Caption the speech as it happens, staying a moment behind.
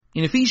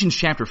In Ephesians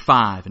chapter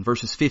 5 and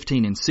verses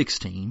 15 and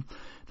 16,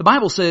 the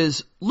Bible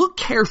says, "Look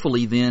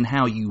carefully then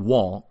how you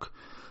walk,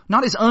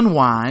 not as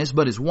unwise,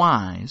 but as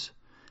wise,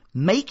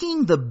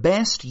 making the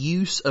best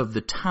use of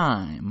the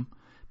time,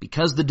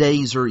 because the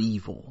days are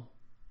evil."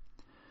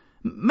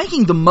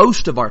 Making the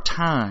most of our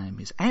time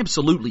is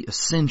absolutely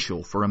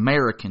essential for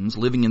Americans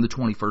living in the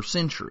 21st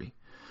century.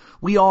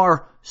 We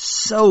are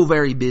so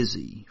very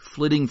busy,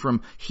 flitting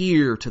from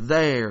here to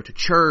there, to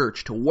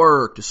church, to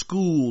work, to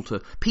school, to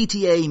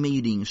PTA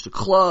meetings, to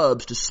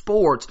clubs, to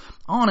sports,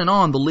 on and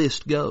on the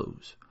list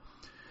goes.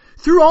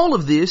 Through all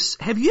of this,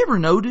 have you ever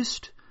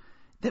noticed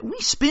that we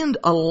spend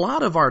a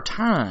lot of our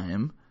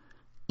time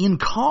in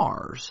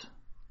cars?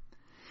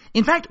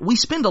 In fact, we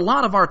spend a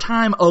lot of our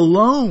time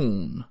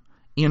alone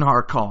in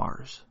our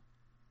cars.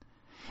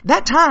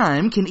 That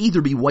time can either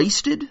be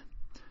wasted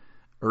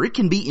or it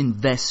can be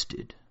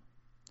invested.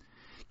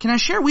 Can I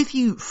share with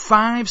you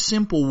 5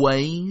 simple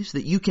ways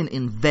that you can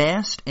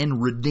invest and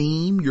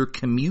redeem your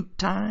commute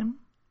time?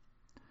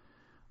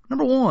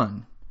 Number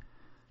 1,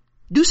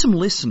 do some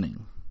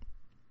listening.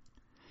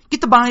 Get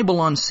the Bible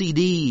on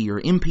CD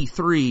or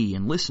MP3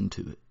 and listen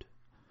to it.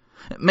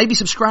 Maybe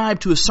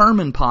subscribe to a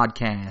sermon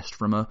podcast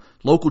from a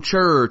local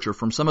church or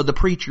from some of the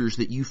preachers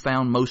that you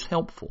found most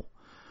helpful.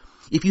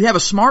 If you have a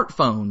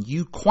smartphone,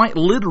 you quite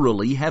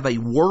literally have a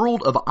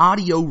world of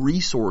audio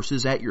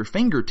resources at your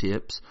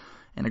fingertips,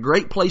 and a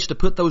great place to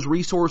put those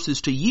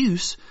resources to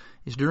use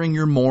is during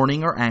your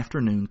morning or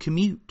afternoon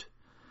commute.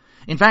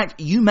 In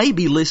fact, you may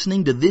be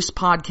listening to this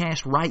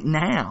podcast right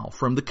now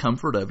from the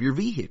comfort of your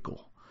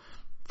vehicle.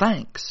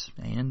 Thanks,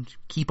 and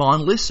keep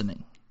on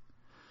listening.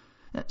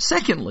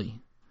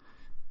 Secondly,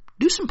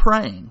 do some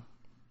praying.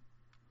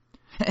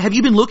 Have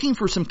you been looking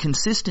for some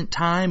consistent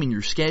time in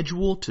your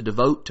schedule to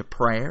devote to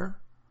prayer?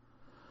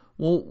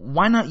 Well,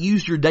 why not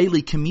use your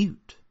daily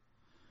commute?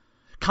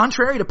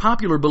 Contrary to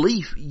popular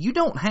belief, you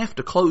don't have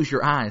to close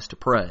your eyes to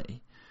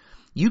pray.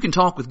 You can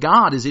talk with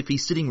God as if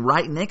He's sitting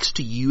right next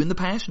to you in the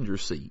passenger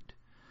seat.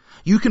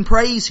 You can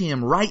praise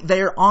Him right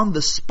there on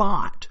the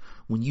spot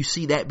when you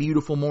see that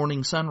beautiful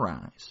morning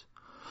sunrise.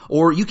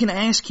 Or you can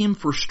ask Him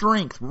for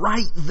strength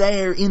right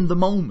there in the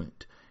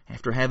moment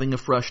after having a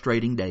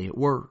frustrating day at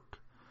work.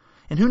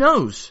 And who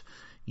knows,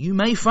 you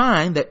may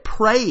find that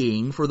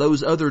praying for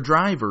those other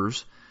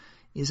drivers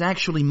is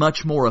actually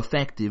much more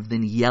effective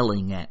than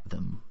yelling at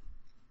them.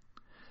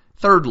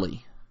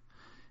 Thirdly,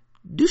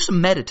 do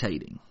some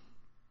meditating.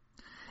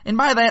 And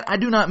by that, I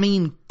do not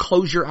mean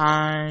close your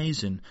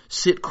eyes and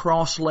sit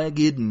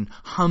cross-legged and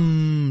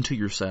hum to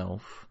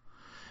yourself.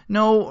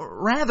 No,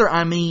 rather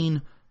I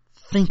mean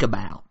think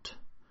about,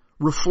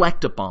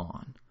 reflect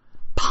upon,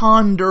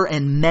 ponder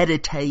and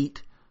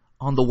meditate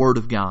on the Word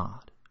of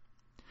God.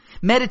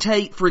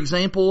 Meditate, for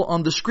example,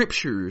 on the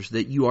scriptures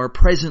that you are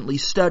presently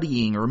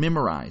studying or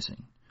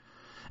memorizing.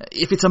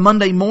 If it's a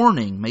Monday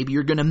morning, maybe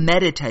you're going to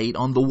meditate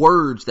on the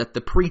words that the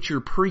preacher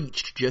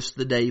preached just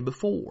the day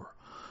before.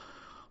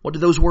 What do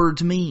those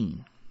words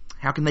mean?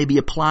 How can they be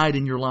applied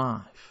in your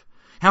life?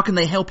 How can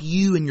they help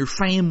you and your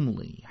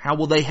family? How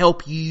will they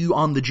help you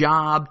on the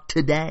job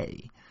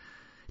today?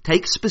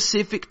 Take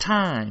specific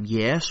time,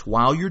 yes,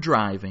 while you're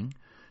driving,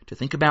 to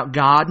think about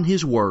God and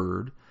His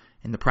Word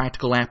and the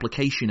practical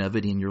application of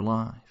it in your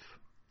life.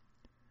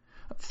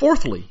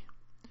 Fourthly,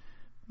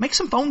 make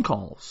some phone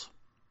calls.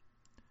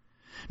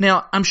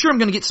 Now, I'm sure I'm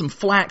going to get some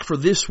flack for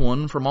this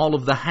one from all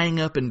of the hang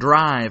up and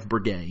drive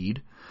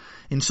brigade.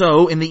 And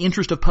so, in the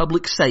interest of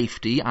public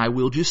safety, I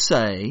will just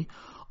say,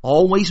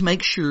 always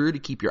make sure to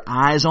keep your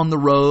eyes on the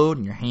road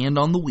and your hand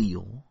on the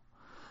wheel.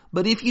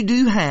 But if you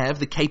do have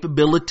the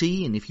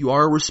capability and if you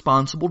are a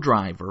responsible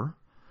driver,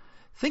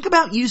 think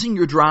about using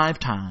your drive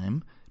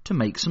time to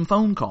make some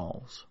phone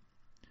calls.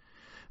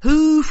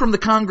 Who from the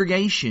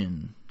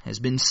congregation has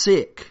been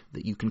sick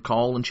that you can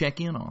call and check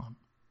in on?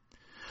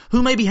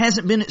 Who maybe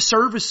hasn't been at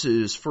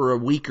services for a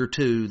week or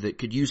two that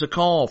could use a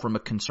call from a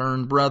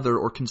concerned brother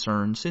or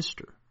concerned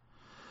sister?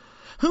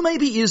 Who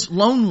maybe is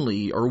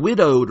lonely or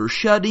widowed or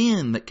shut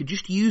in that could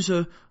just use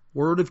a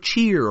word of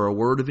cheer or a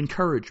word of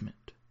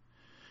encouragement?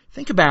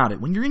 Think about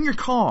it. When you're in your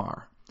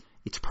car,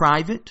 it's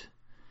private,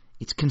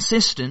 it's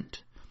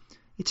consistent,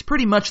 it's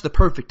pretty much the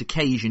perfect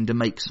occasion to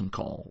make some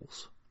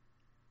calls.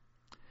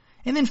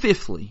 And then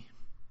fifthly,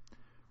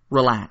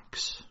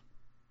 relax.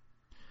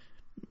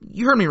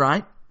 You heard me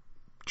right.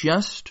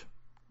 Just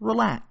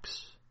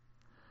relax.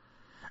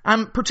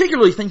 I'm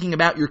particularly thinking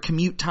about your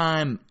commute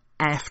time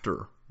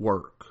after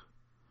work.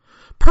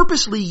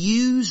 Purposely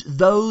use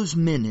those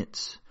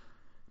minutes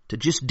to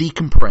just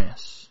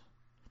decompress.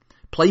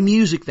 Play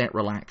music that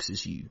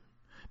relaxes you.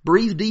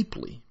 Breathe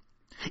deeply.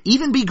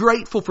 Even be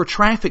grateful for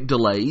traffic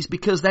delays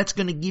because that's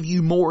going to give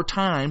you more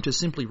time to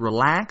simply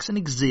relax and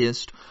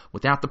exist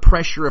without the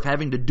pressure of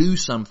having to do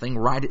something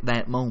right at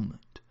that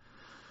moment.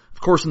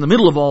 Of course, in the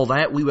middle of all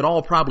that, we would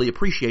all probably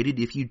appreciate it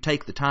if you'd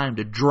take the time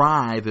to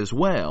drive as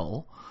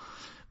well.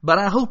 But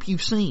I hope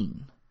you've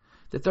seen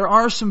that there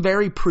are some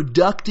very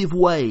productive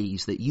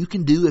ways that you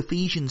can do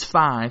Ephesians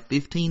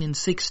 5:15 and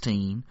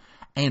 16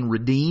 and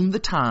redeem the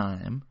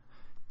time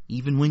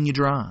even when you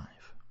drive.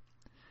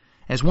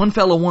 As one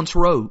fellow once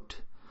wrote,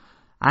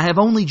 I have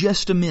only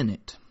just a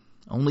minute,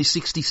 only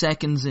 60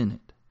 seconds in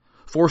it.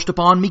 Forced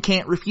upon me,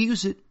 can't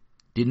refuse it.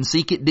 Didn't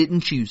seek it,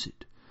 didn't choose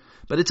it.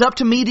 But it's up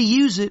to me to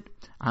use it.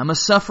 I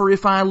must suffer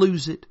if I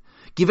lose it.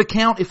 Give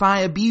account if I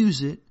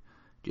abuse it.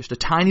 Just a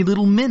tiny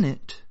little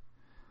minute,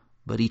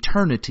 but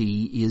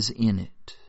eternity is in it.